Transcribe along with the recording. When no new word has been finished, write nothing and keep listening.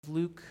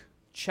Luke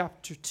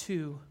chapter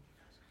 2,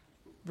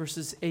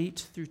 verses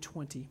 8 through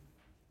 20.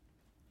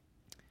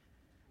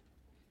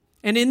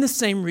 And in the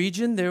same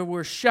region there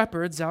were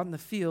shepherds out in the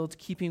field,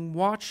 keeping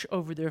watch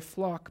over their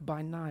flock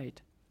by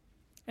night.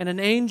 And an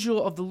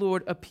angel of the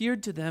Lord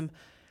appeared to them,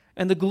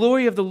 and the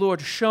glory of the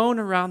Lord shone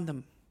around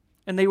them,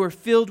 and they were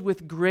filled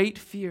with great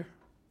fear.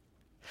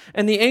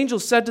 And the angel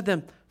said to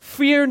them,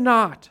 "Fear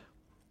not,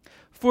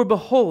 for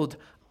behold,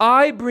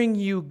 I bring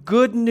you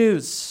good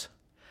news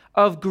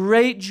of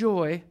great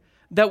joy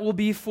that will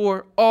be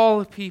for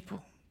all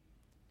people.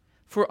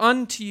 For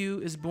unto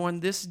you is born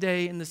this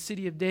day in the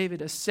city of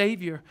David a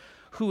Savior,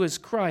 who is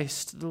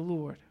Christ the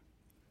Lord.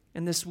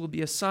 And this will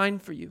be a sign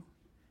for you.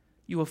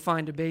 You will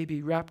find a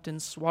baby wrapped in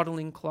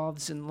swaddling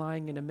cloths and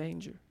lying in a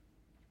manger."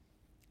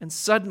 And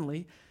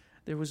suddenly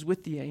there was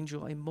with the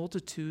angel a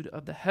multitude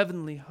of the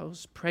heavenly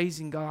hosts,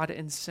 praising God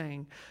and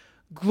saying,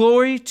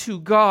 "Glory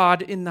to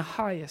God in the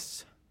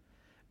highest,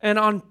 and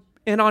on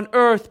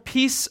earth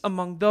peace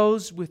among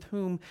those with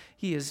whom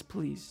he is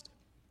pleased."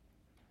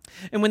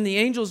 And when the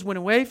angels went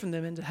away from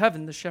them into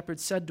heaven, the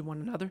shepherds said to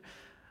one another,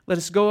 "Let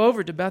us go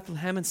over to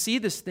Bethlehem and see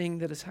this thing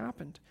that has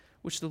happened,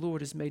 which the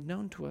Lord has made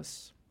known to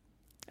us."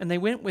 And they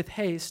went with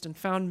haste and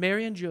found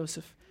Mary and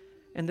Joseph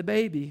and the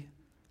baby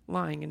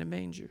lying in a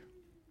manger.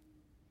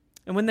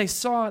 And when they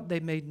saw it, they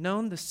made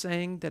known the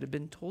saying that had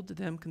been told to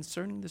them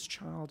concerning this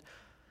child.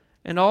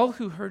 And all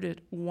who heard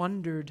it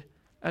wondered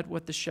at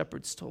what the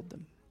shepherds told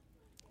them.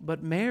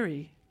 But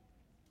Mary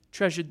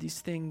treasured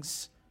these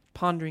things,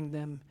 pondering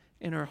them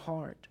in her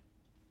heart.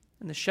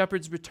 And the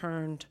shepherds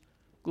returned,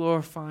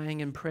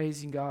 glorifying and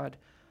praising God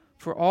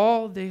for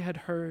all they had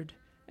heard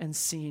and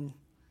seen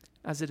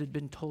as it had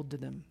been told to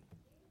them.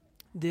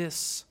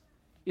 This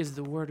is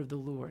the word of the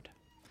Lord.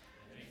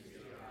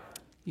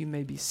 You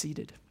may be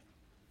seated.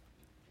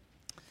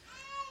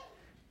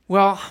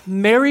 Well,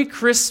 Merry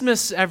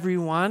Christmas,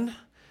 everyone.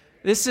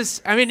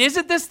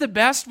 Isn't this the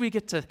best? We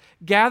get to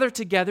gather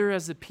together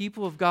as the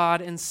people of God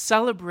and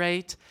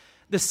celebrate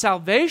the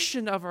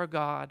salvation of our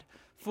God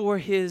for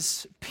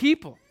his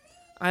people.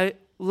 I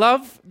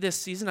love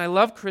this season. I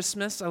love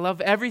Christmas. I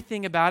love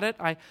everything about it.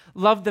 I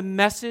love the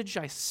message.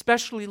 I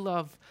especially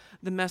love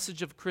the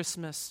message of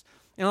Christmas.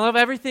 And I love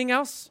everything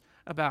else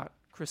about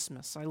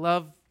Christmas. I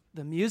love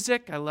the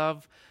music. I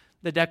love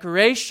the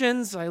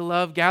decorations. I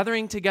love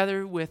gathering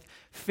together with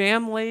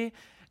family.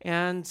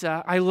 And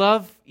I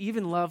love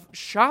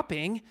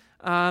shopping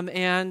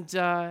and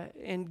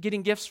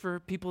getting gifts for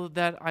people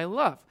that I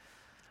love.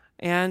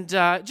 And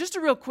just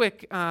a real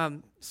quick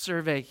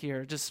survey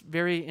here, just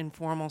very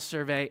informal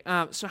survey.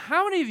 So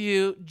how many of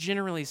you,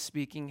 generally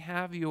speaking,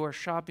 have your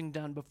shopping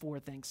done before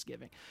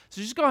Thanksgiving?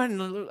 So just go ahead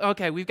and,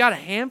 okay, we've got a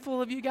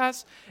handful of you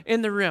guys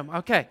in the room.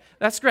 Okay,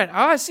 that's great. Oh,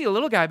 I see a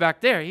little guy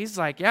back there. He's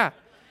like, yeah,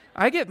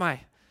 I get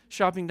my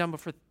shopping done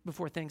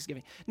before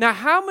Thanksgiving. Now,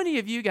 how many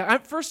of you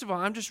guys, first of all,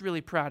 I'm just really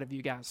proud of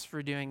you guys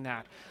for doing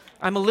that.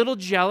 I'm a little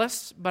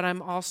jealous, but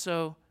I'm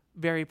also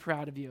very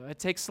proud of you. It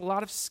takes a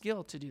lot of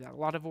skill to do that, a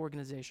lot of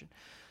organization.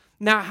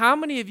 Now, how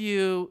many of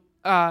you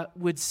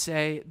would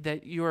say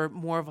that you're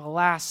more of a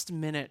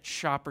last-minute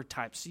shopper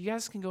type? So you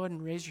guys can go ahead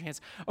and raise your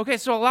hands. Okay,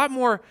 so a lot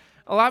more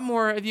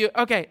of you.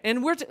 Okay,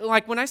 and we're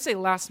like, when I say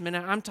last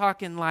minute, I'm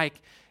talking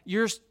like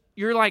you're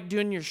like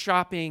doing your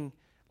shopping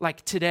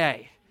like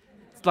today.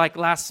 Like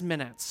last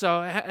minute.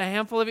 So a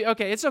handful of you.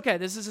 Okay, it's okay.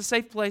 This is a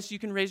safe place. You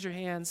can raise your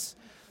hands.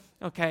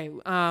 Okay,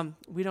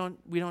 we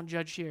don't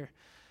judge here.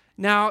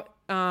 Now,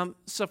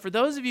 so for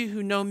those of you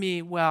who know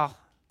me well,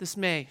 this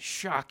may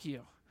shock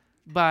you,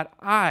 but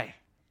I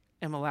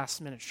am a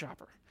last-minute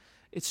shopper.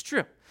 It's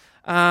true.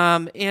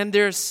 And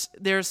there's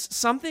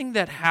something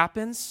that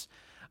happens.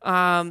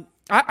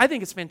 I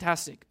think it's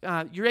fantastic.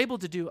 You're able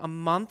to do a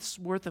month's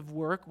worth of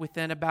work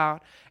within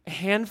about a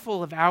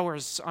handful of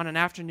hours on an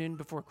afternoon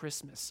before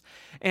Christmas.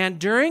 And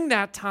during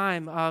that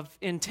time of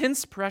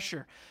intense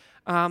pressure,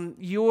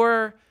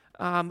 your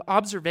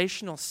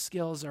observational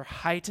skills are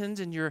heightened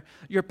and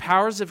your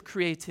powers of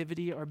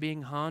creativity are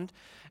being honed.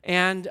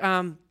 And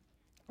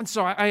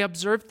so I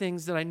observe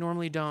things that I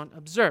normally don't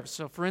observe.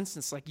 So for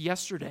instance, like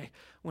yesterday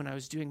when I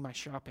was doing my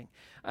shopping,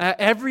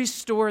 every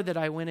store that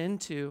I went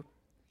into,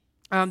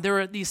 there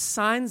were these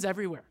signs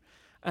everywhere,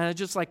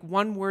 just like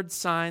one-word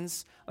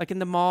signs, like in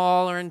the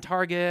mall or in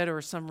Target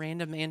or some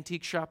random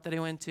antique shop that I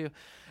went to.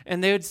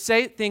 And they would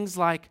say things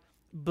like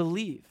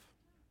believe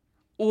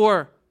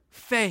or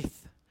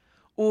faith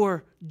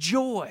or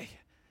joy.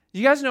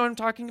 You guys know what I'm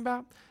talking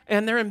about?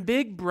 And they're in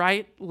big,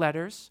 bright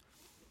letters.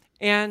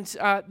 And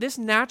this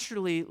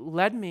naturally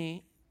led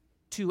me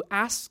to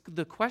ask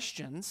the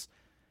questions,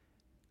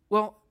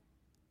 well,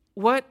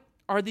 what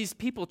are these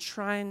people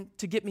trying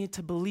to get me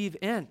to believe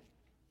in?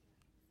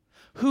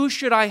 Who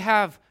should I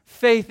have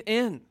faith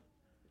in?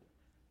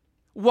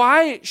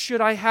 Why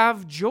should I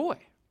have joy?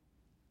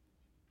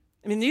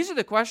 I mean, these are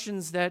the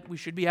questions that we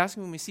should be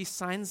asking when we see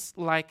signs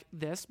like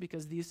this,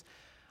 because these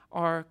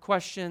are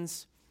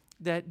questions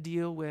that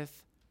deal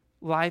with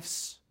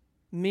life's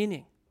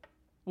meaning.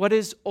 What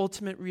is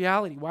ultimate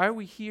reality? Why are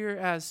we here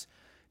as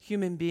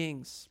human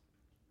beings?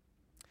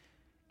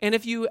 And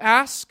if you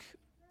ask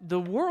the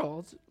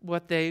world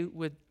what they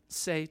would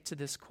say to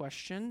this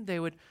question, they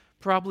would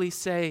probably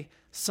say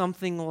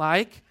something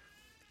like,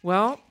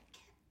 well,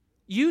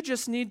 you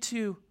just need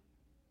to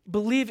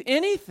believe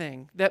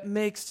anything that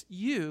makes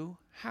you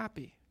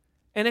happy.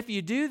 And if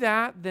you do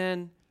that,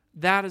 then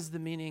that is the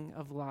meaning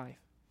of life.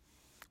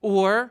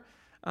 Or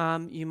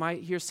you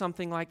might hear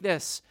something like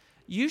this: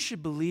 you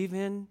should believe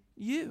in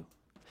you.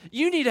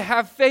 You need to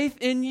have faith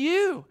in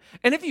you.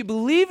 And if you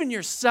believe in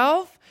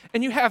yourself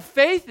and you have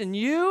faith in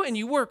you and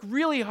you work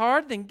really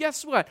hard, then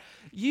guess what?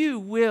 You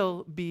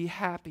will be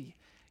happy.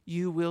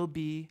 You will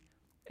be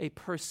a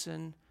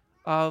person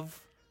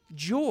of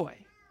joy.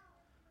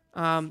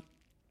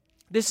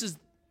 This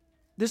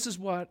is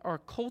what our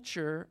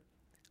culture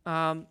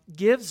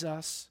gives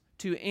us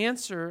to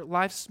answer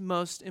life's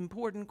most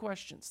important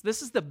questions.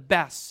 This is the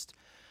best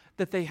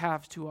that they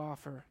have to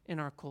offer in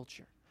our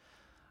culture.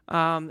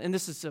 And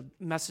this is a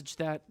message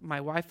that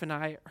my wife and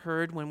I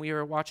heard when we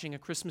were watching a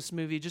Christmas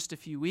movie just a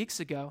few weeks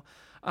ago.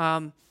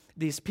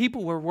 These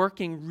people were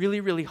working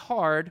really, really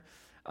hard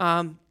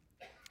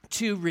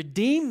to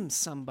redeem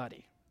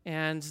somebody.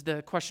 And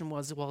the question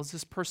was, well, is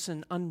this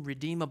person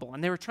unredeemable?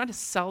 And they were trying to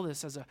sell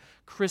this as a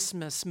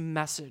Christmas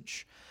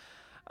message.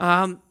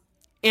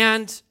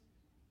 And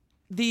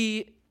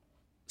the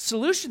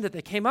solution that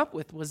they came up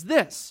with was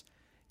this: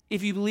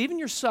 if you believe in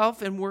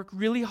yourself and work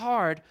really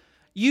hard,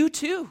 you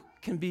too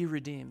can be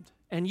redeemed,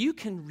 and you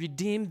can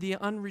redeem the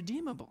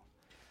unredeemable.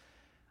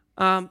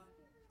 And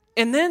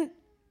then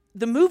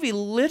the movie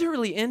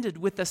literally ended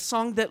with a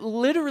song that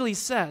literally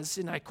says,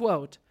 and I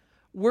quote,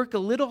 "Work a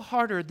little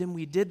harder than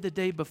we did the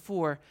day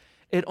before.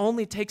 It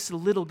only takes a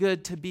little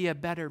good to be a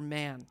better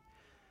man."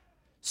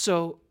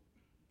 So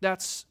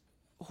that's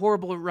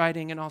horrible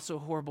writing and also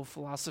horrible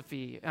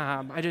philosophy.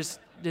 I just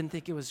didn't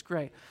think it was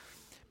great.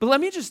 But let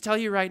me just tell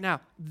you right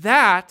now,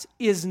 that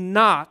is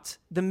not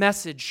the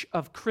message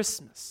of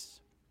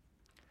Christmas.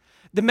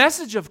 The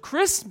message of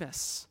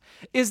Christmas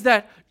is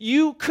that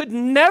you could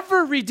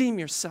never redeem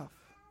yourself.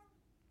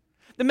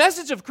 The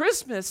message of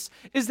Christmas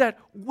is that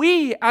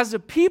we as a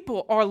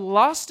people are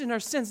lost in our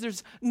sins.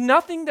 There's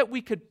nothing that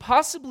we could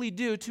possibly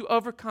do to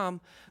overcome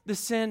the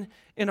sin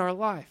in our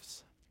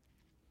lives.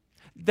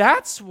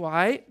 That's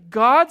why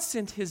God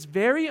sent his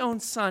very own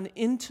Son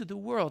into the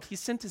world. He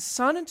sent his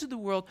Son into the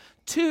world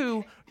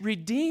to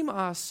redeem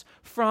us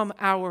from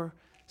our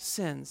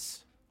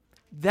sins.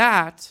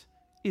 That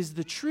is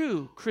the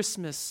true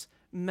Christmas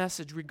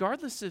message,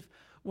 regardless of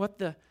what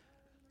the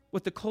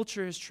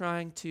culture is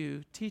trying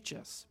to teach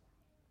us.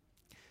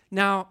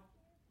 Now,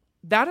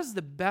 that is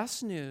the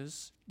best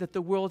news that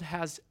the world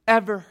has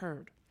ever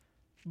heard.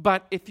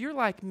 But if you're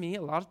like me,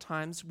 a lot of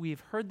times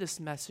we've heard this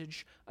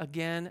message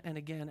again and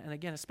again and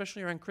again,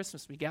 especially around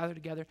Christmas. We gather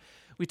together,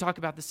 we talk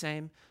about the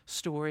same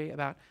story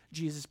about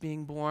Jesus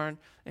being born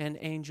and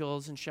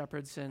angels and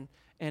shepherds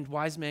and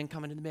wise men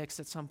coming into the mix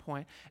at some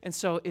point. And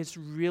so it's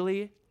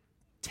really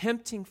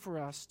tempting for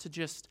us to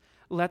just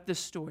let this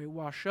story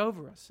wash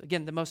over us.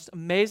 Again, the most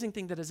amazing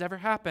thing that has ever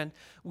happened,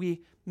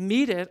 we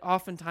meet it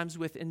oftentimes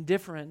with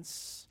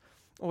indifference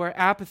or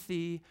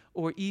apathy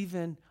or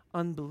even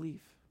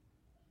unbelief.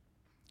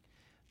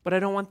 But I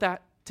don't want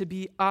that to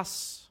be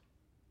us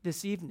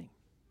this evening.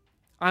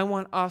 I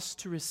want us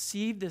to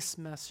receive this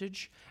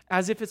message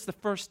as if it's the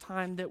first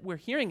time that we're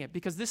hearing it,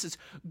 because this is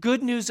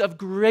good news of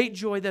great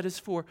joy that is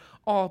for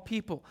all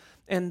people.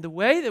 And the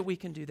way that we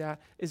can do that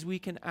is we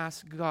can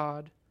ask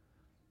God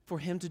for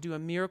him to do a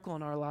miracle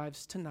in our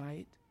lives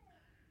tonight,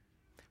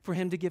 for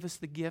him to give us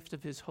the gift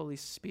of his Holy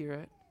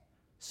Spirit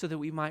so that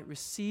we might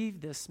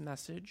receive this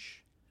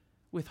message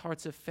with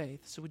hearts of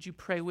faith. So would you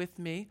pray with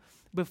me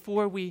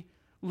before we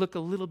look a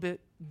little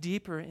bit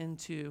deeper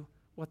into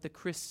what the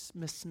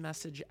Christmas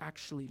message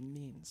actually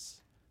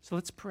means? So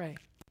let's pray.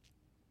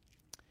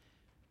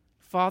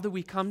 Father,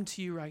 we come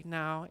to you right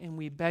now and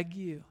we beg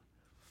you,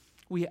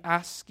 we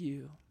ask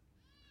you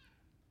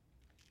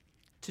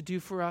to do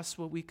for us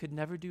what we could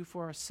never do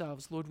for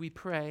ourselves. Lord, we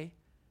pray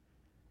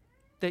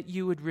that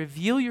you would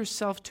reveal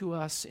yourself to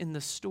us in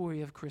the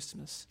story of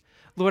Christmas.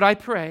 Lord, I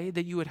pray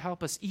that you would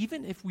help us,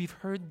 even if we've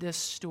heard this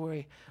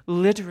story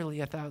literally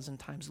 1,000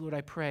 times. Lord,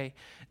 I pray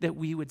that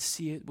we would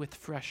see it with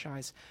fresh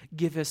eyes.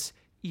 Give us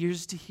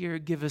ears to hear,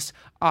 give us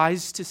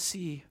eyes to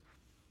see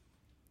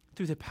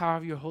through the power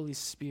of your Holy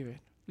Spirit.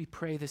 We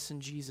pray this in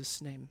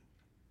Jesus' name.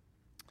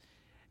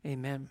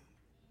 Amen.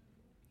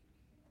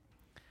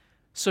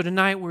 So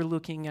tonight we're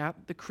looking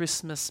at the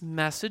Christmas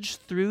message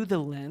through the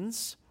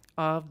lens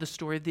of the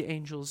story of the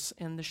angels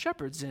and the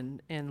shepherds in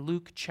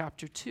Luke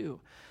chapter 2.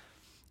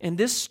 And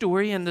this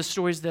story and the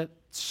stories that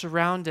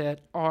surround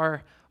it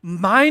are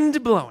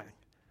mind-blowing.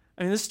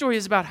 I mean, this story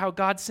is about how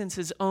God sends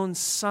his own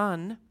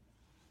Son,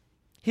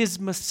 his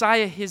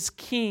Messiah, his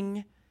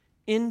King,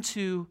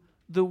 into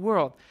the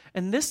world.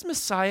 And this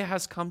Messiah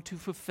has come to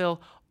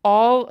fulfill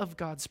all of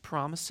God's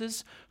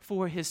promises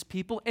for his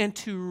people and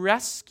to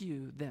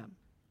rescue them.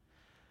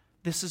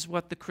 This is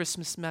what the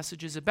Christmas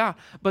message is about.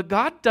 But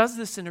God does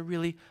this in a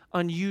really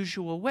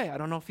unusual way. I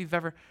don't know if you've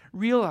ever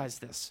realized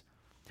this.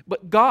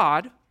 But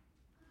God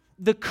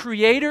the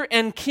creator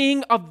and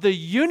king of the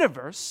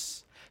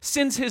universe,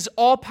 sends his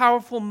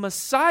all-powerful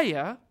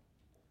Messiah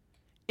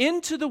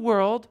into the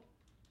world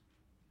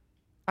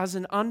as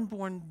an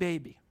unborn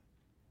baby.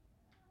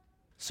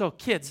 So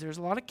kids, there's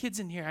a lot of kids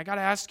in here. I got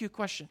to ask you a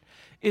question.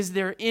 Is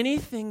there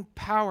anything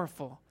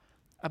powerful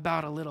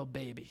about a little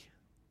baby?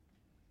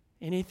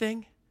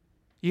 Anything?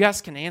 You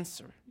guys can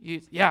answer.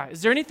 Yeah,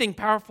 is there anything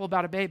powerful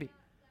about a baby?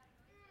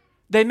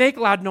 They make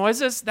loud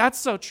noises. That's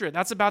so true.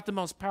 That's about the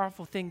most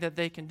powerful thing that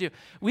they can do.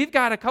 We've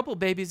got a couple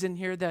babies in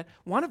here that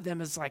one of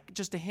them is like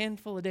just a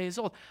handful of days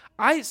old.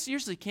 I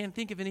seriously can't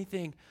think of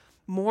anything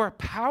more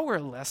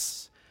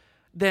powerless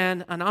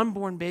than an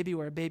unborn baby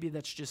or a baby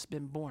that's just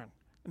been born.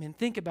 I mean,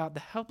 think about the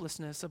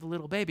helplessness of a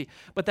little baby.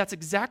 But that's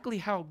exactly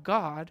how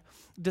God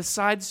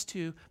decides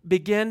to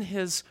begin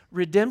his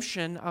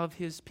redemption of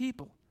his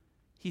people.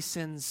 He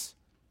sends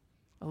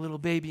a little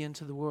baby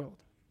into the world.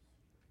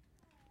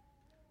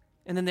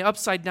 And then the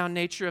upside-down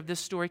nature of this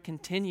story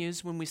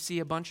continues when we see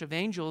a bunch of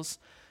angels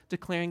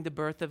declaring the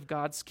birth of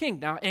God's king.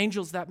 Now,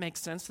 angels, that makes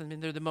sense. I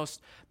mean, they're the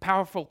most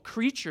powerful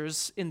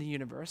creatures in the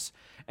universe.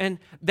 And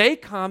they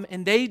come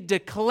and they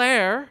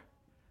declare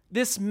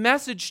this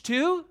message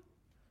to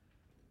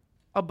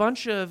a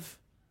bunch of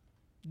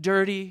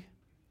dirty,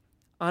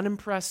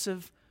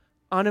 unimpressive,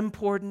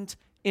 unimportant,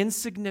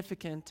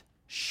 insignificant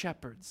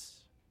shepherds.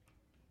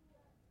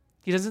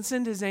 He doesn't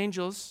send his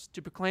angels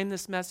to proclaim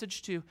this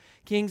message to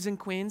kings and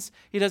queens.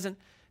 He doesn't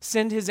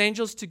send his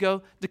angels to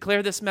go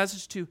declare this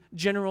message to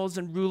generals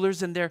and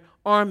rulers and their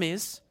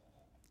armies.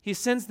 He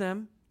sends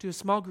them to a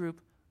small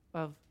group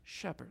of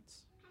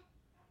shepherds.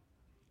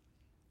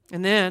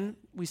 And then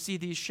we see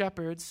these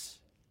shepherds.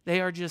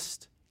 They are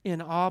just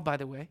in awe, by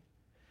the way.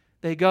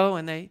 They go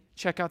and they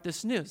check out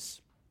this news.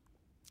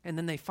 And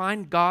then they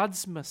find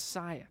God's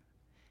Messiah,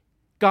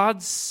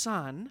 God's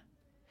Son,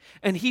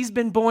 and he's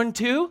been born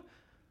to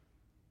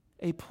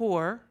a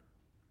poor,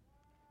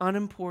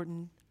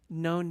 unimportant,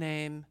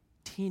 no-name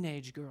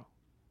teenage girl.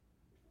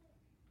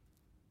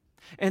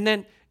 And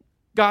then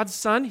God's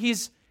Son,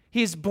 he's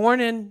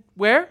born in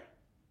where?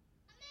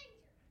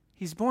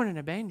 He's born in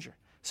a manger.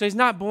 So he's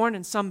not born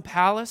in some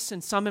palace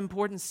in some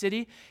important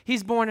city.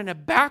 He's born in a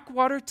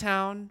backwater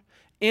town,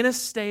 in a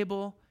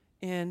stable,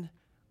 in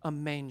a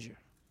manger.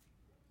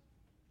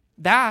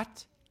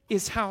 That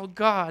is how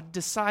God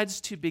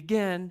decides to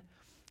begin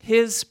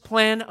his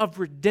plan of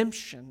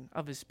redemption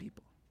of his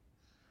people.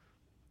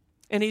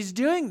 And he's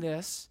doing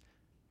this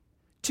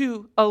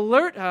to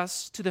alert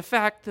us to the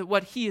fact that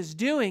what he is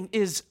doing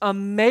is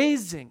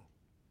amazing.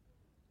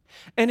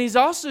 And he's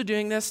also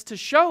doing this to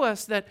show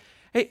us that,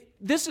 hey,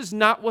 this is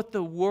not what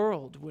the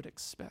world would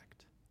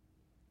expect.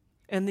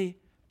 And the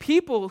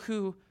people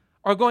who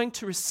are going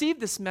to receive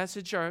this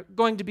message are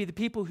going to be the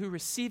people who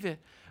receive it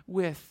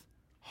with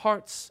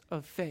hearts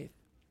of faith.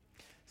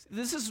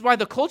 This is why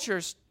the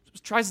culture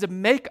tries to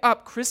make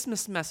up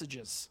Christmas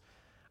messages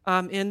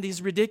in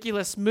these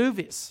ridiculous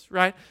movies,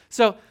 right?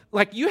 So,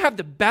 like, you have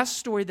the best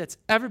story that's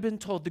ever been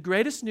told, the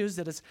greatest news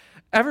that has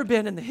ever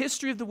been in the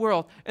history of the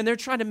world, and they're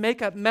trying to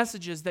make up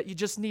messages that you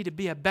just need to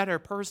be a better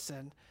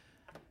person,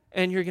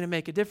 and you're going to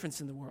make a difference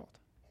in the world.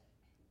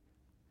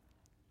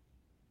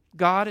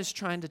 God is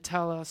trying to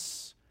tell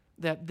us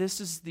that this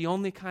is the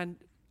only kind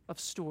of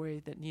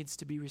story that needs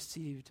to be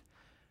received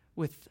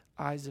with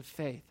eyes of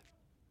faith.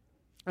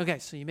 Okay,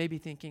 so you may be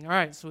thinking, all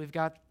right, so we've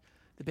got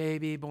the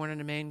baby born in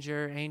a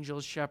manger,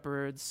 angels,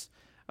 shepherds.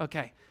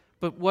 Okay,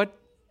 but what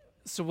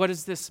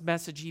does this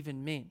message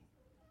even mean?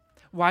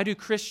 Why do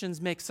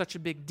Christians make such a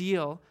big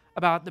deal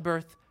about the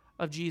birth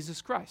of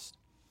Jesus Christ?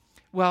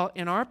 Well,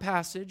 in our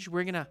passage,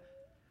 we're going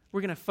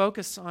to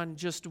focus on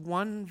just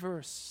one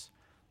verse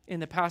in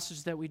the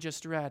passage that we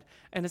just read,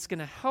 and it's going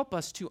to help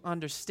us to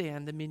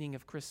understand the meaning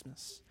of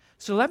Christmas.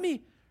 So let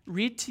me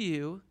read to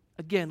you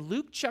again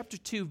Luke chapter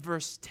 2,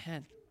 verse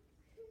 10.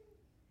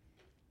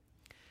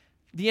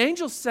 The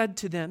angel said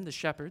to them, the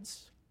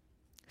shepherds,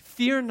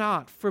 "Fear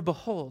not, for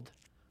behold,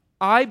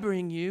 I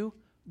bring you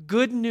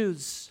good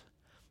news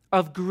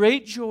of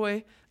great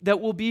joy that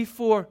will be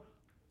for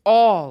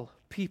all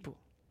people."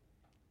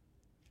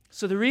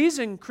 So the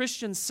reason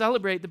Christians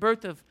celebrate the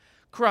birth of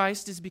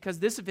Christ is because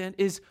this event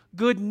is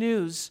good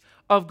news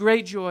of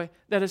great joy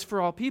that is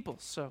for all people.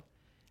 So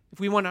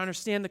if we want to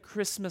understand the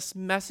Christmas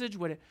message,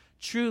 what it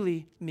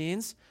truly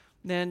means,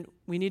 then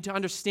we need to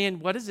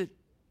understand, what does it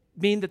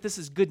mean that this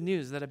is good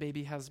news that a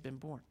baby has been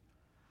born?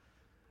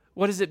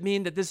 What does it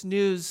mean that this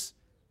news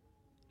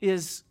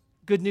is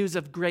good news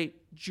of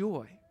great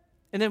joy?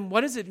 And then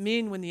what does it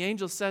mean when the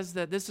angel says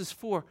that this is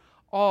for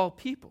all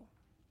people?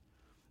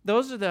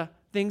 Those are the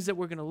things that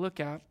we're going to look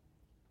at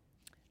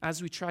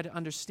as we try to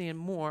understand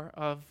more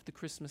of the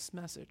Christmas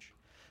message.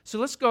 So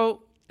let's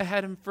go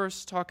ahead and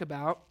first talk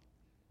about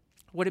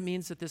what it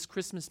means that this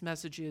Christmas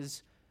message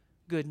is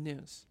good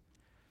news.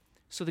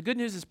 So the good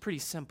news is pretty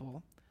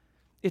simple.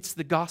 It's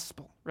the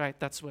gospel, right?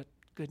 That's what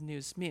good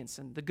news means.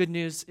 And the good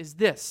news is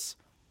this: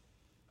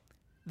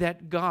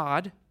 that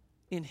God,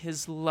 in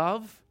his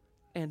love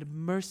and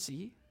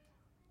mercy,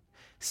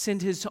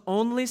 sent his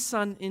only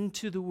Son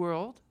into the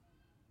world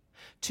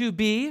to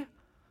be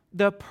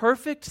the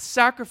perfect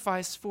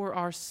sacrifice for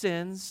our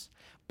sins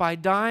by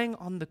dying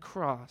on the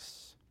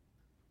cross.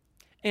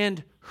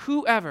 And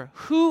whoever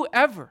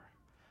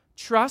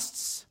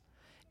trusts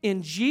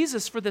in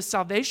Jesus for the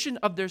salvation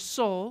of their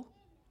soul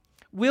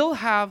will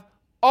have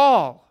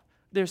all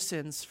their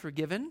sins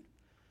forgiven,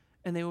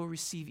 and they will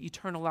receive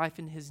eternal life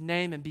in his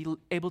name and be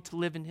able to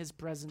live in his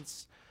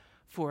presence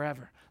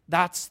forever.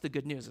 That's the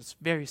good news. It's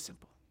very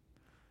simple.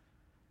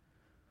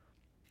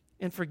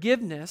 And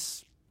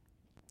forgiveness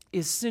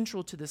is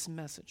central to this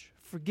message.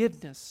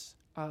 Forgiveness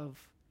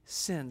of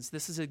sins.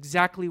 This is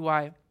exactly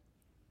why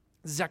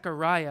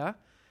Zechariah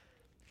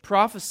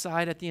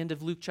prophesied at the end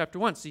of Luke chapter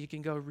 1. So you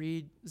can go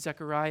read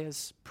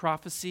Zechariah's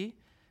prophecy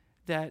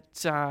that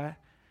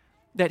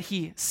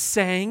he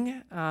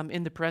sang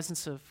in the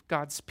presence of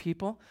God's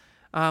people.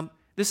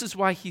 This is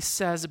why he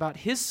says about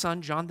his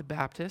son, John the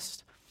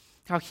Baptist,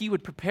 how he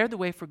would prepare the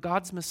way for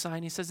God's Messiah.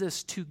 And he says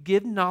this, to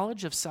give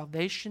knowledge of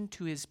salvation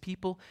to his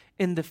people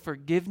in the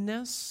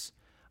forgiveness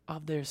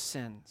of their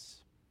sins.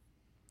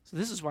 So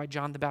this is why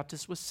John the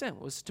Baptist was sent,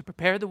 was to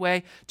prepare the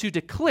way to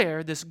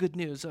declare this good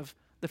news of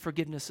the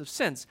forgiveness of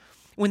sins.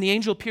 When the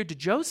angel appeared to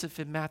Joseph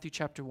in Matthew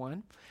chapter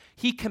 1,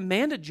 he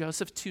commanded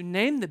Joseph to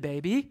name the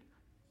baby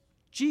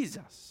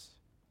Jesus.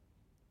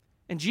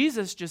 And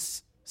Jesus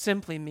just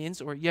simply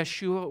means, or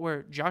Yeshua,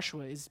 or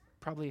Joshua is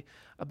probably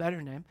a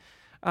better name.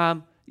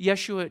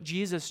 Yeshua,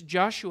 Jesus,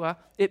 Joshua,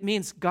 it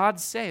means God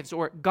saves,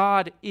 or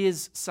God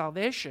is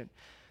salvation.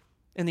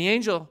 And the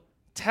angel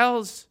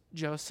tells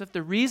Joseph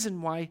the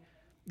reason why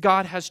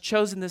God has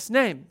chosen this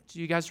name. Do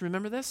you guys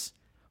remember this?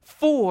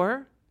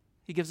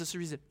 He gives us a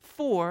reason.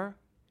 For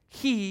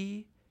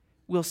he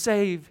will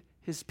save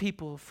his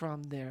people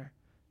from their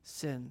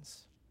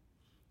sins.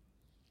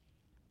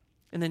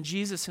 And then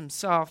Jesus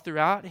himself,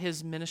 throughout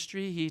his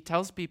ministry, he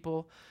tells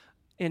people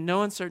in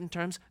no uncertain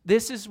terms,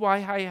 this is why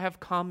I have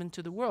come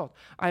into the world.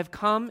 I have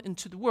come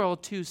into the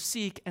world to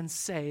seek and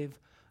save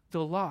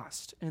the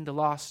lost. And the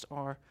lost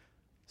are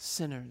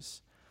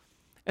sinners.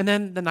 And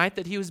then the night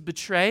that he was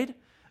betrayed,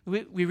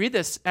 we read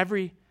this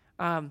every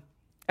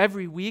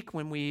week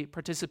when we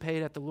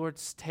participate at the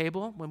Lord's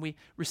table, when we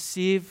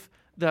receive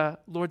the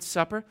Lord's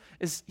Supper,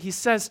 is he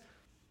says,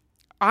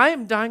 I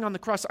am dying on the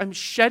cross. I'm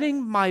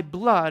shedding my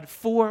blood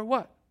for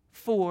what?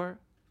 For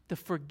the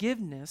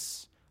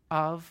forgiveness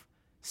of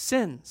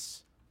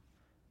sins.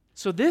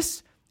 So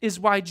this is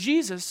why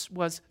Jesus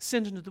was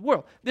sent into the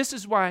world. This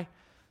is why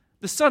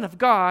the Son of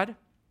God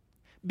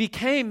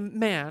became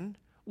man,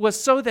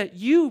 was so that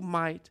you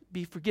might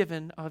be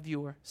forgiven of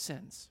your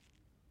sins.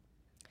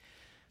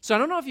 So I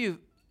don't know if you've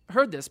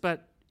heard this,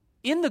 but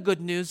in the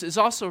good news is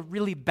also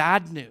really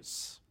bad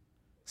news.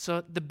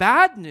 So the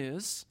bad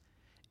news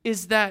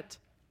is that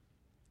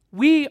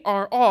we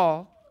are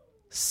all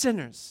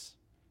sinners.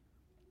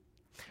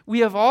 We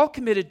have all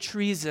committed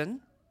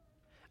treason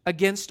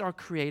against our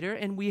Creator,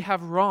 and we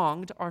have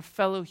wronged our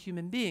fellow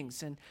human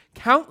beings in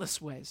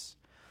countless ways.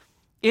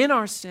 In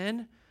our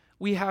sin,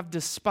 we have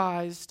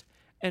despised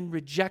and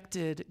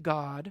rejected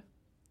God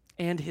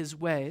and his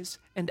ways,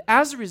 and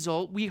as a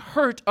result, we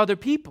hurt other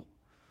people.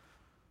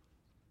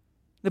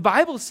 The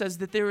Bible says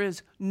that there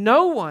is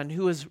no one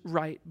who is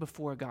right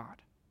before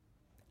God.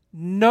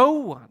 No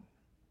one.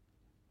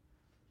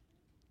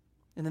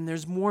 And then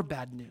there's more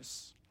bad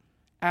news.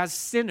 As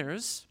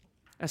sinners,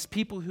 as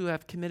people who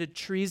have committed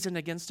treason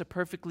against a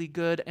perfectly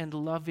good and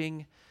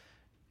loving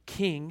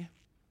king,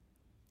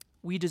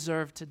 we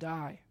deserve to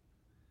die.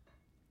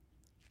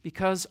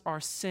 Because our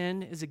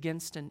sin is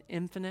against an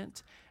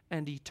infinite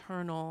and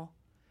eternal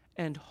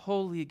and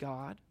holy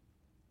God,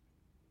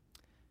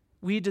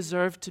 we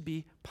deserve to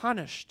be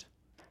punished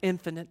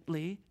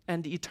infinitely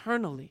and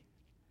eternally.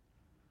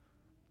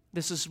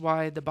 This is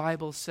why the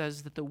Bible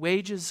says that the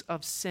wages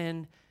of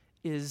sin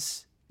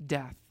is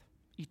death,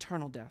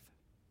 eternal death.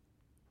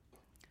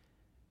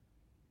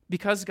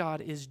 Because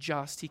God is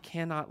just, he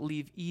cannot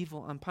leave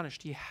evil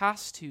unpunished. He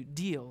has to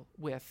deal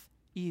with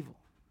evil.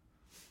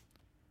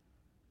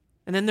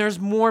 And then there's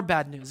more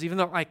bad news. Even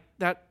though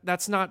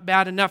that's not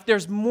bad enough,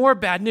 there's more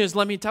bad news.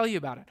 Let me tell you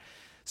about it.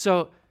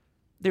 So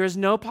there is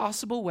no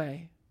possible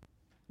way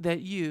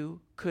that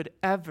you could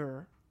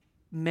ever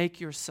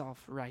make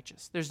yourself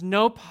righteous. There's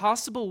no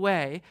possible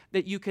way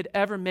that you could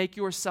ever make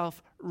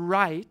yourself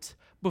right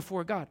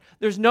before God.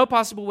 There's no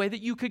possible way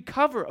that you could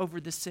cover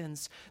over the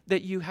sins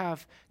that you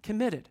have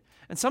committed.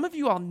 And some of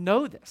you all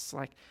know this.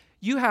 Like,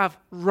 you have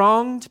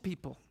wronged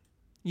people.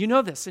 You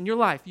know this in your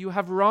life. You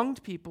have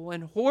wronged people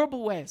in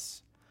horrible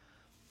ways.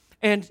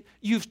 And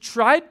you've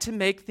tried to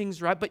make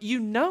things right, but you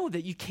know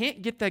that you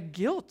can't get that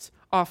guilt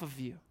off of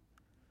you.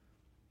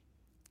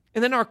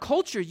 And then our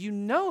culture, you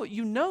know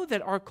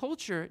that our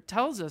culture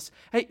tells us,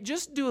 hey,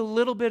 just do a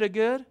little bit of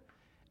good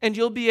and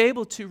you'll be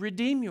able to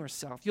redeem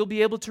yourself. You'll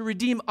be able to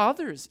redeem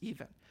others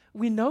even.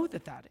 We know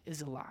that that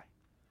is a lie.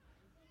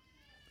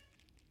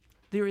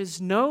 There is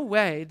no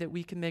way that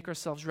we can make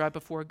ourselves right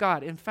before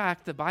God. In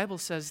fact, the Bible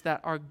says that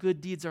our good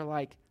deeds are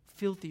like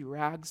filthy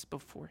rags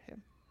before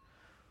him.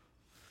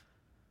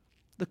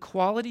 The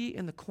quality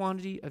and the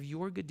quantity of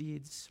your good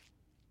deeds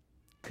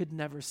could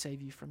never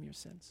save you from your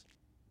sins.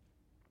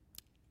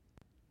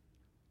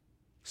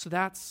 So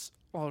that's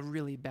all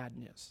really bad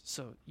news.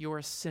 So you're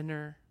a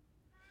sinner.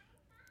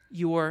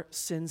 Your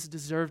sins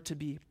deserve to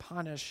be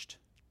punished.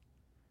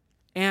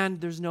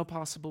 And there's no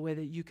possible way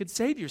that you could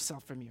save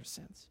yourself from your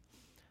sins.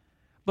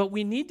 But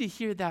we need to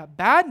hear that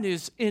bad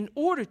news in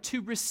order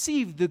to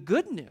receive the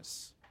good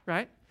news,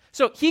 right?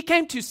 So he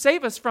came to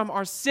save us from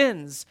our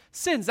sins.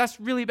 Sins, that's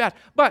really bad.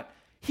 But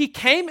he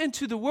came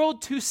into the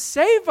world to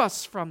save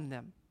us from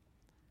them.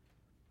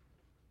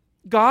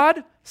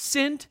 God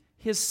sent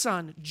his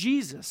son,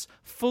 Jesus,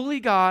 fully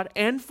God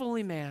and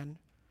fully man,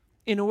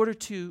 in order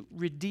to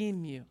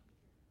redeem you.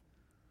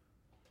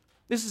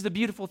 This is the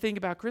beautiful thing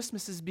about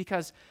Christmas, is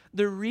because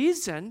the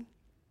reason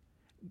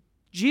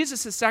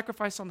Jesus'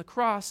 sacrifice on the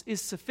cross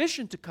is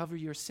sufficient to cover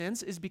your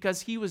sins is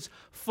because he was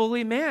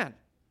fully man.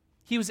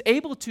 He was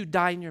able to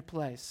die in your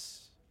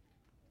place.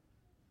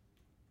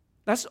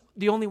 That's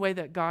the only way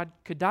that God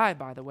could die,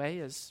 by the way,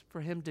 is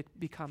for him to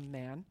become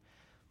man.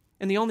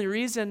 And the only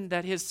reason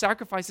that his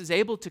sacrifice is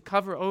able to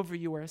cover over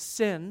your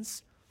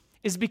sins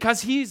is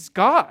because he's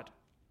God.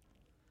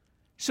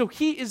 So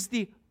he is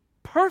the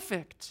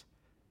perfect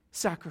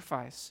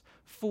sacrifice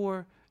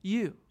for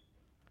you.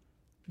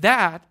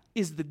 That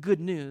is the good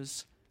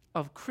news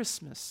of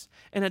Christmas.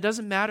 And it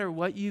doesn't matter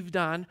what you've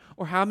done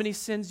or how many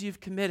sins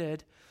you've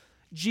committed,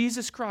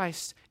 Jesus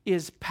Christ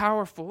is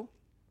powerful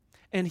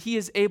and he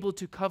is able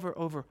to cover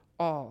over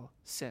all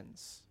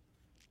sins.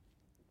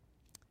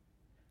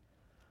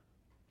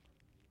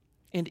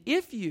 And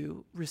if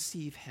you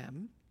receive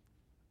him,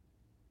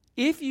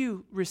 if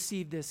you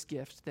receive this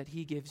gift that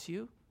he gives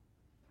you,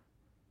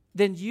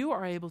 then you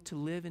are able to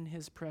live in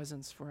his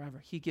presence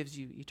forever. He gives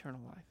you eternal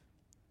life.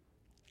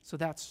 So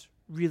that's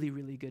really,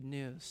 really good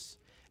news.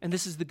 And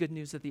this is the good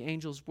news that the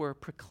angels were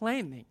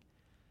proclaiming.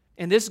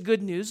 And this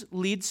good news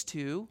leads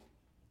to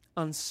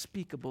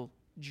unspeakable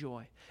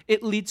joy.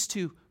 It leads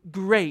to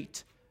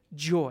great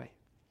joy.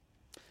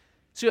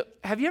 So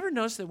have you ever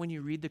noticed that when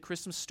you read the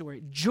Christmas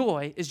story,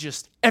 joy is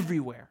just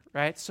everywhere,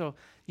 right? So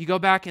you go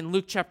back in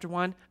Luke chapter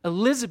 1,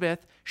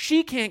 Elizabeth,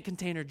 she can't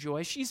contain her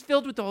joy. She's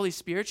filled with the Holy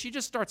Spirit. She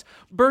just starts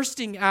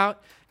bursting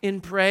out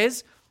in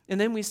praise. And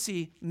then we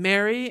see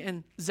Mary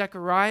and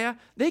Zechariah.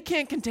 They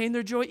can't contain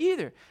their joy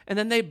either. And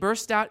then they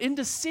burst out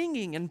into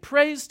singing and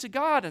praise to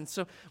God. And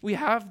so we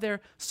have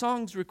their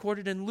songs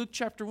recorded in Luke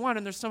chapter 1.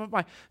 And they're some of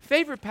my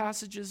favorite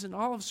passages in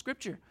all of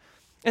Scripture.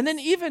 And then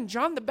even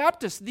John the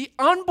Baptist, the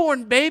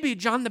unborn baby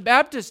John the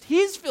Baptist,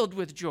 he's filled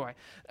with joy.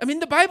 I mean,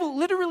 the Bible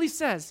literally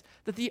says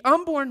that the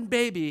unborn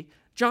baby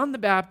John the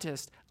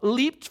Baptist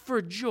leaped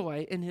for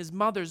joy in his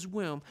mother's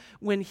womb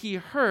when he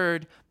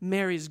heard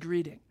Mary's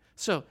greeting.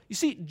 So you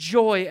see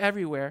joy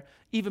everywhere,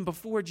 even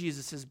before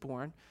Jesus is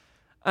born.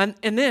 And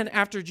then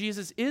after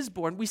Jesus is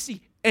born, we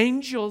see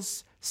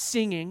angels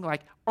singing,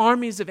 like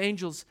armies of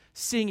angels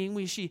singing.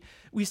 We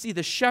see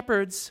the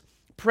shepherds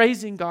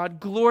praising God,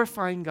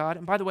 glorifying God.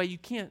 And by the way, you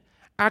can't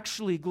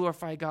actually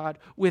glorify God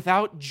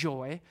without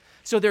joy.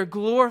 So they're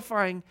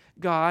glorifying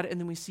God, and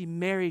then we see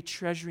Mary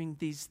treasuring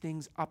these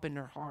things up in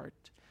her heart.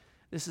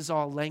 This is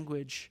all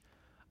language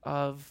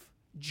of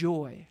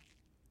joy.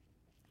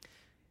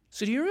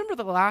 So do you remember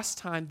the last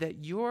time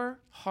that your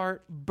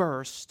heart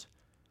burst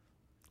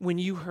when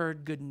you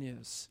heard good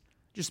news?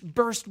 Just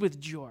burst with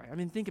joy. I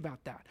mean, think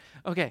about that.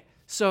 Okay,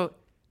 so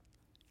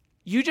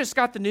you just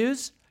got the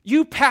news.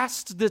 You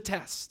passed the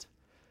test.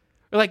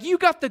 Or like you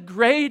got the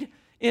grade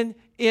in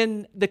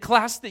the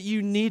class that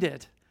you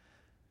needed.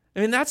 I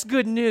mean, that's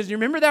good news. You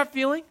remember that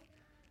feeling?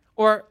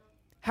 Or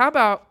how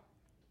about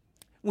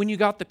when you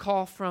got the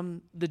call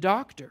from the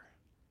doctor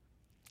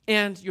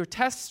and your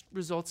test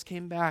results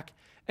came back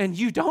and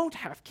you don't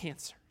have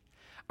cancer?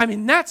 I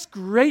mean, that's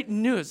great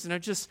news, and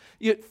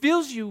it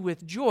fills you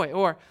with joy.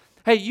 Or,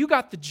 hey, you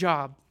got the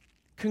job.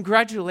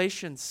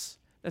 Congratulations.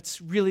 That's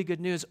really good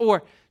news.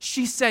 Or,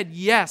 she said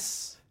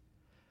yes.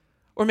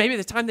 Or maybe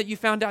the time that you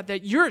found out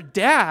that you're a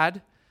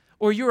dad,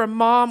 or you're a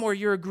mom, or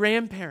you're a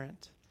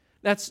grandparent.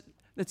 That's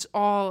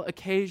all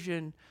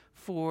occasion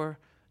for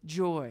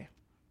joy.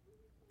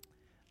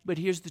 But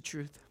here's the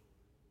truth.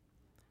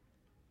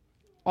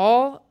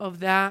 All of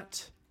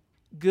that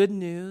good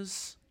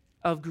news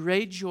of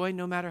great joy,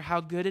 no matter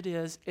how good it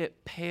is,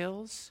 it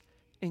pales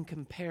in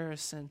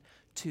comparison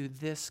to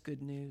this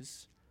good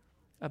news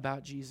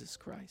about Jesus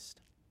Christ.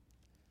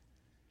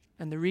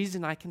 And the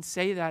reason I can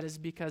say that is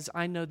because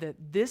I know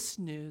that this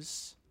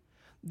news,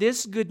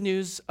 this good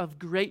news of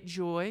great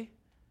joy,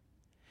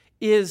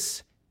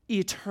 is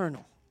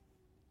eternal.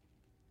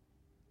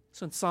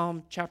 So in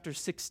Psalm chapter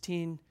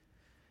 16,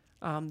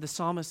 the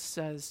psalmist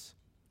says,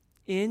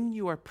 in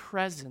your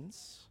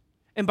presence,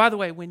 and by the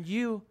way, when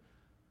you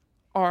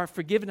are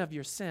forgiven of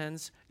your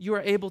sins, you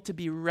are able to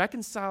be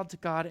reconciled to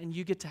God and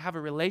you get to have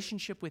a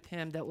relationship with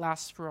him that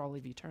lasts for all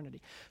of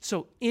eternity.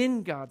 So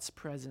in God's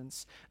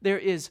presence, there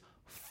is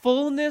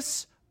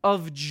fullness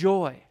of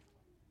joy.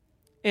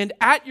 And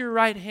at your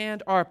right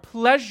hand are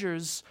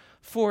pleasures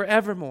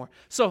forevermore.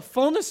 So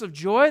fullness of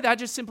joy, that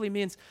just simply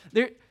means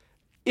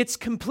it's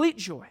complete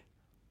joy.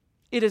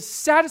 It is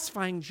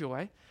satisfying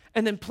joy,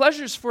 and then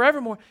pleasures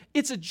forevermore.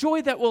 It's a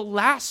joy that will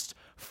last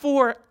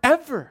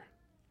forever.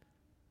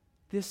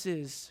 This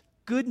is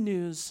good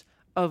news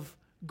of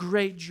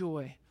great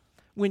joy.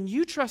 When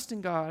you trust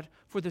in God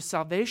for the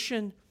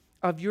salvation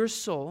of your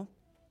soul,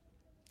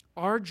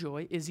 our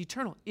joy is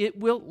eternal. It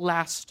will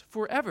last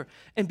forever.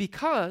 And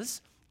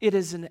because it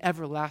is an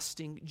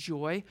everlasting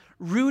joy,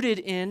 rooted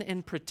in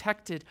and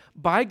protected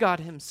by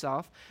God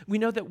himself, we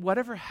know that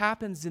whatever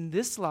happens in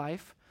this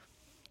life,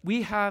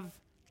 we have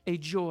a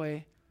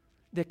joy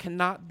that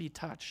cannot be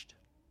touched.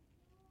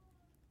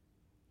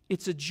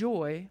 It's a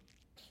joy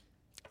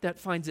that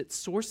finds its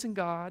source in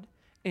God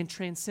and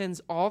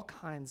transcends all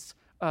kinds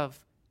of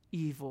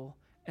evil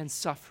and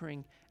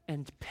suffering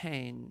and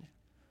pain.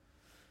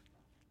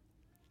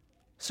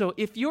 So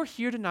if you're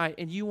here tonight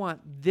and you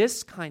want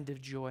this kind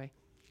of joy,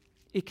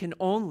 it can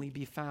only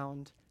be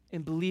found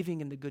in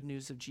believing in the good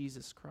news of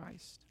Jesus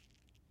Christ.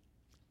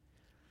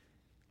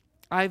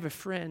 I have a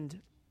friend,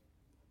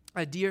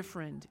 a dear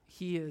friend.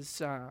 He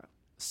is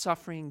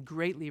suffering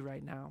greatly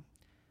right now.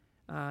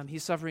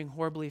 He's suffering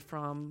horribly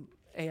from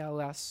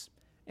ALS,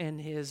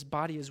 and his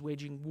body is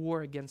waging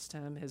war against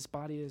him. His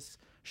body is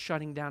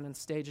shutting down in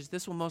stages.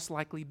 This will most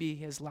likely be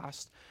his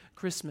last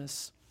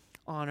Christmas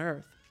on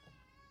earth.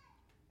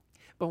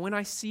 But when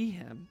I see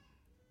him,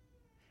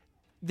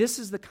 this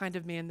is the kind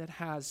of man that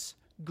has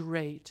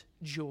great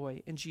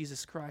joy in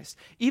Jesus Christ.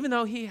 Even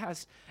though he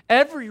has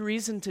every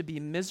reason to be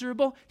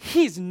miserable,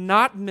 he's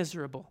not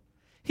miserable.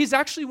 He's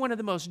actually one of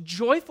the most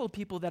joyful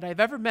people that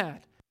I've ever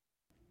met.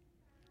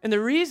 And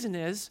the reason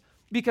is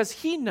because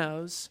he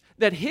knows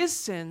that his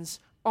sins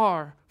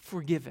are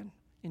forgiven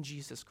in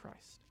Jesus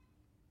Christ.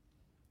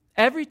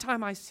 Every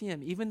time I see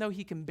him, even though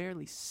he can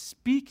barely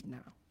speak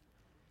now,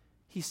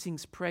 he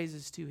sings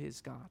praises to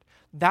his God.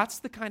 That's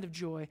the kind of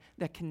joy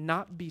that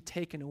cannot be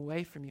taken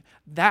away from you.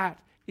 That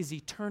is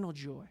eternal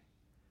joy.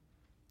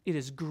 It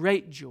is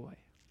great joy.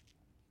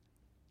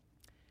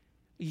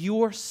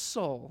 Your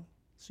soul,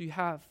 so you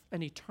have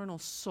an eternal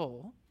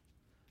soul,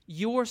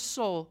 your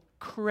soul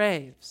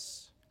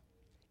craves.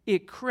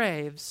 It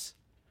craves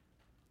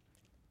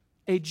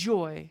a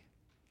joy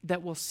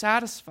that will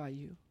satisfy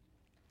you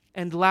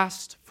and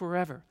last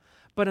forever.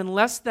 But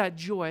unless that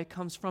joy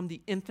comes from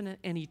the infinite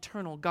and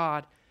eternal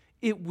God,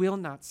 it will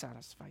not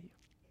satisfy you.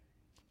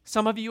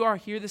 Some of you are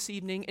here this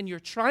evening and you're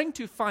trying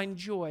to find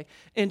joy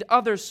in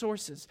other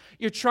sources.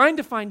 You're trying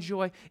to find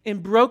joy in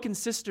broken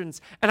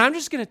cisterns. And I'm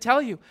just going to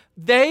tell you,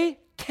 they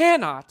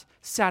cannot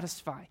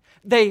satisfy.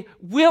 They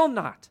will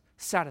not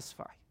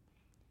satisfy.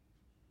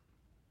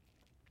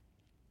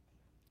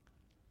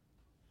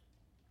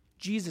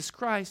 Jesus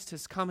Christ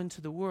has come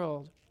into the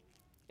world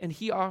and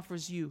he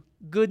offers you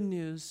good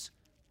news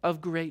of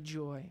great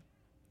joy.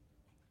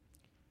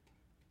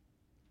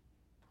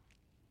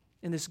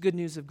 And this good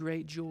news of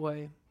great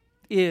joy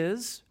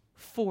is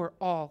for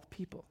all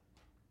people.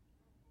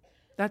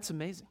 That's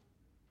amazing.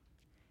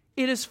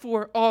 It is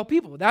for all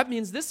people. That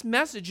means this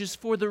message is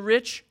for the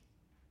rich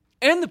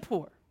and the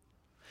poor.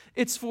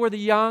 It's for the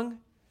young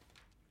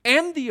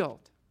and the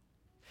old.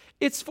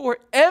 It's for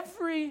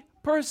every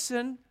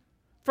person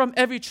from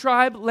every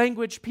tribe,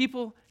 language,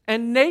 people,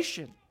 and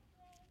nation.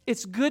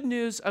 It's good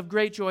news of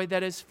great joy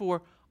that is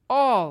for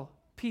all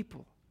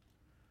people.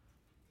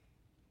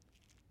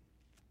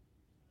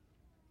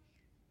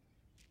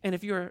 And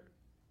if you're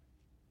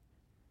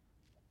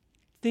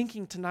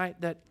thinking tonight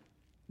that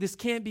this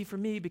can't be for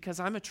me because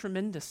I'm a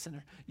tremendous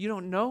sinner, you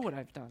don't know what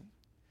I've done.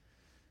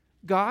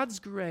 God's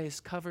grace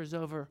covers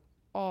over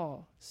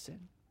all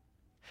sin.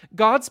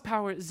 God's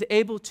power is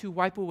able to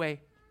wipe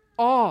away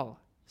all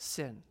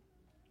sin.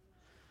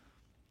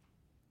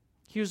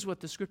 Here's what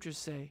the scriptures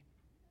say.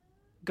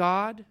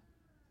 God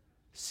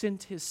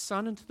sent his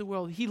Son into the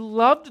world. He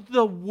loved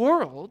the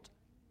world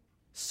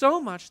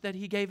so much that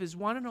he gave his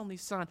one and only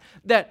Son,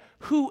 that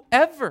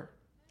whoever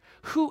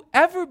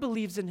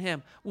believes in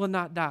him will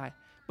not die,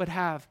 but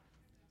have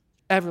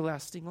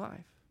everlasting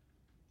life.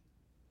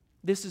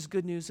 This is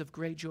good news of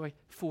great joy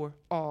for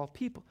all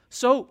people.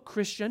 So,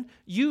 Christian,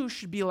 you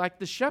should be like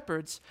the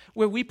shepherds,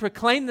 where we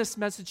proclaim this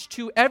message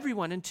to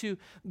everyone and to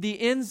the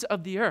ends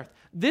of the earth.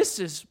 This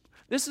is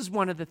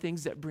one of the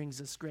things that brings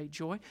us great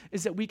joy,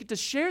 is that we get to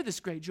share this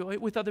great joy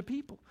with other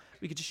people.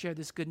 We get to share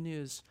this good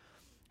news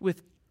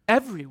with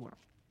everyone.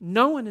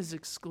 No one is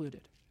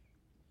excluded.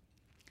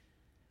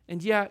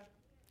 And yet,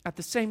 at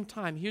the same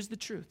time, here's the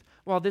truth.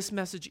 While this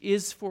message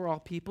is for all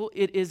people,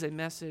 it is a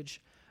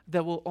message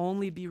that will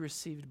only be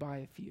received by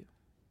a few.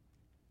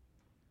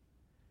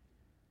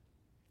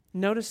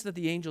 Notice that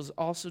the angels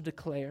also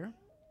declare,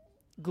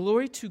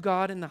 "Glory to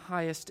God in the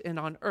highest, and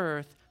on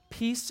earth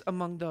peace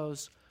among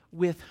those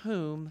with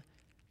whom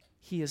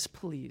he is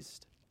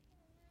pleased."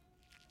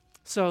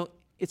 So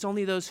it's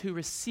only those who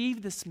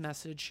receive this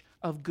message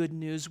of good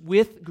news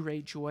with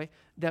great joy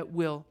that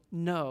will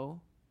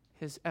know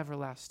his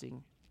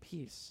everlasting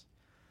peace.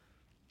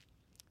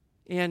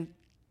 And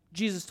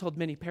Jesus told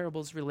many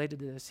parables related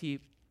to this. He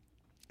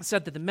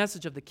said that the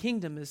message of the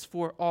kingdom is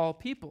for all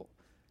people.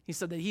 He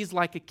said that he's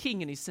like a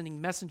king, and he's sending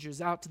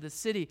messengers out to the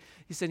city.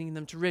 He's sending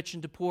them to rich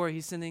and to poor.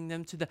 He's sending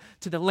them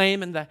to the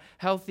lame and the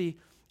healthy.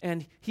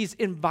 And he's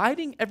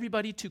inviting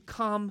everybody to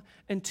come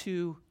and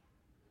to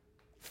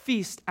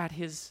feast at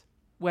his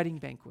wedding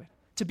banquet,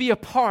 to be a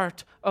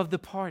part of the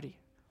party.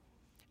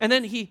 And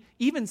then he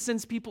even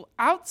sends people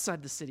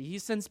outside the city. He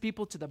sends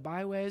people to the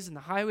byways and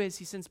the highways.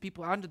 He sends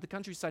people out into the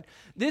countryside.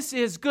 This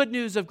is good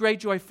news of great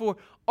joy for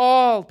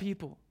all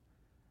people.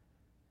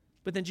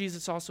 But then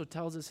Jesus also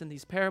tells us in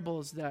these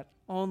parables that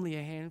only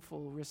a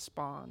handful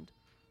respond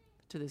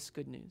to this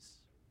good news.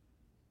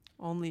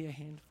 Only a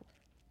handful.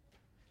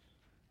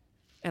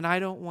 And I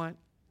don't want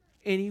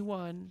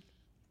anyone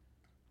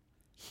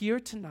here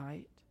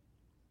tonight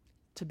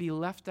to be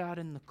left out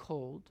in the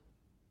cold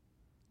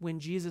when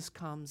Jesus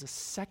comes a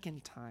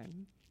second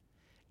time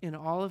in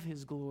all of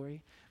his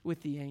glory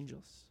with the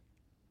angels.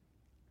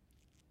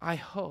 I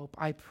hope,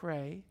 I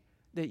pray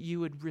that you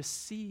would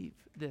receive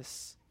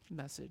this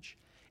message.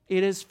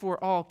 It is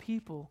for all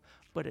people,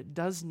 but it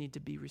does need to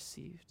be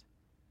received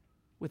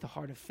with a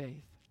heart of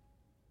faith.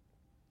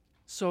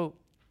 So,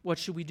 what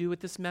should we do with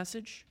this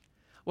message?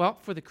 Well,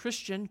 for the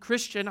Christian,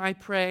 I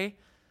pray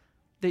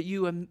that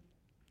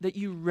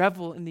you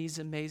revel in these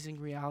amazing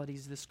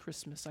realities this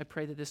Christmas. I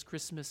pray that this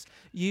Christmas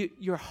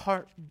your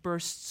heart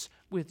bursts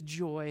with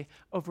joy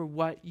over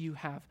what you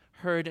have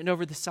heard and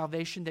over the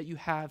salvation that you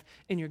have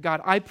in your God.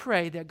 I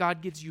pray that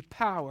God gives you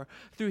power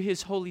through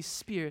his Holy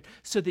Spirit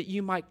so that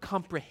you might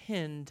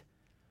comprehend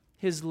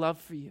his love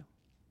for you.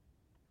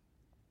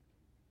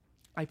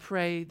 I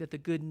pray that the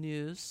good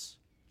news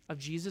of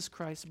Jesus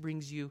Christ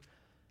brings you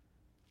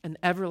an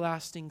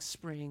everlasting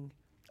spring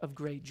of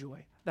great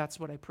joy.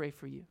 That's what I pray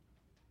for you.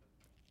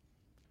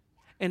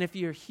 And if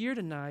you're here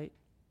tonight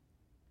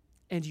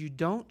and you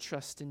don't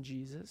trust in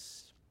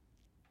Jesus,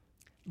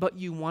 but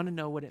you want to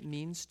know what it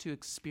means to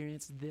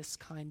experience this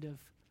kind of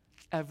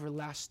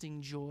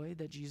everlasting joy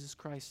that Jesus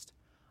Christ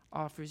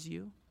offers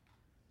you,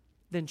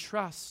 then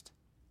trust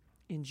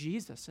in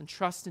Jesus and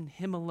trust in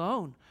him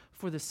alone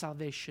for the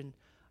salvation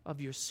of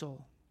your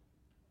soul.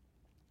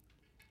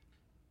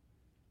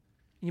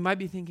 You might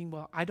be thinking,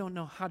 well, I don't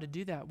know how to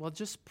do that. Well,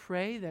 just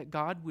pray that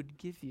God would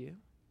give you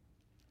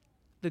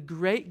the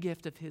great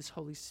gift of his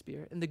Holy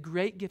Spirit and the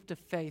great gift of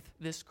faith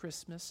this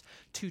Christmas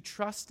to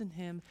trust in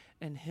him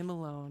and him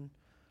alone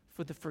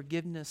for the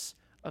forgiveness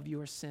of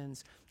your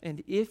sins.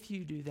 And if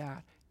you do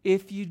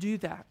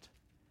that,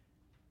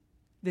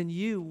 then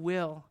you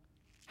will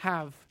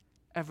have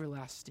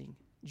everlasting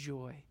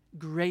joy,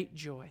 great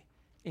joy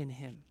in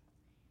him.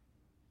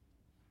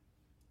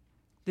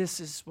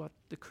 This is what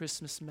the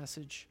Christmas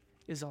message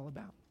is all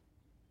about.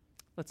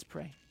 Let's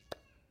pray.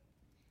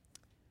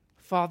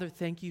 Father,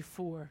 thank you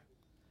for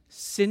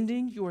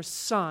sending your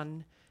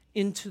Son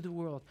into the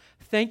world.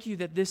 Thank you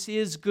that this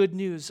is good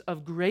news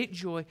of great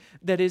joy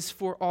that is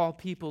for all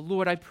people.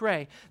 Lord, I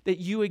pray that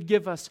you would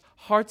give us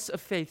hearts of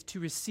faith to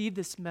receive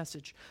this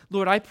message.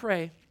 Lord, I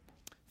pray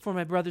for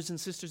my brothers and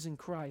sisters in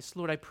Christ.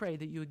 Lord, I pray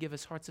that you would give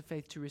us hearts of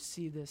faith to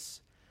receive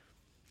this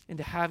and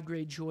to have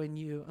great joy in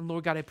you. And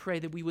Lord God, I pray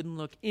that we wouldn't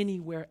look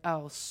anywhere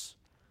else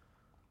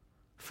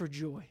for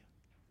joy.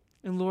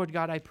 And Lord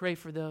God, I pray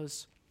for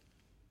those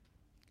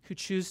who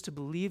choose to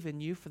believe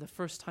in you for the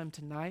first time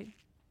tonight.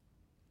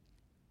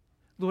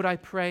 Lord, I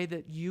pray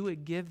that you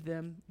would give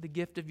them the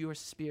gift of your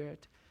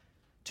Spirit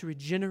to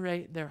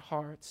regenerate their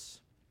hearts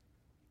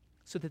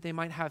so that they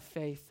might have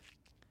faith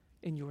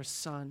in your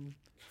Son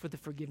for the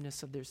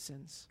forgiveness of their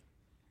sins.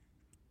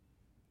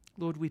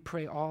 Lord, we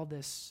pray all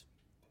this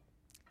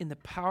in the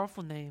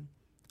powerful name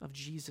of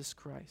Jesus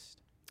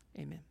Christ.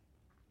 Amen.